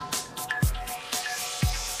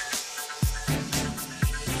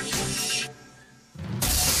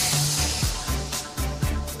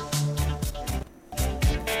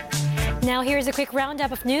Now here's a quick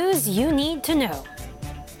roundup of news you need to know.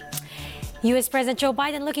 U.S. President Joe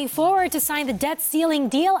Biden looking forward to sign the debt ceiling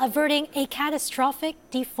deal, averting a catastrophic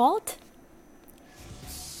default.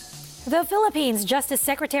 The Philippines Justice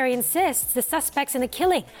Secretary insists the suspects in the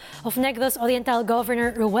killing of Negros Oriental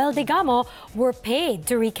Governor Ruel Degamo were paid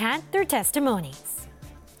to recant their testimonies.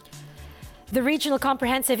 The Regional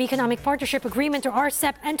Comprehensive Economic Partnership Agreement, or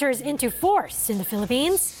RCEP, enters into force in the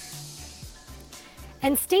Philippines.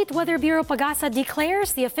 And State Weather Bureau Pagasa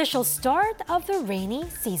declares the official start of the rainy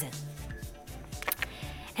season.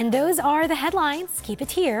 And those are the headlines. Keep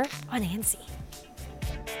it here on ANC.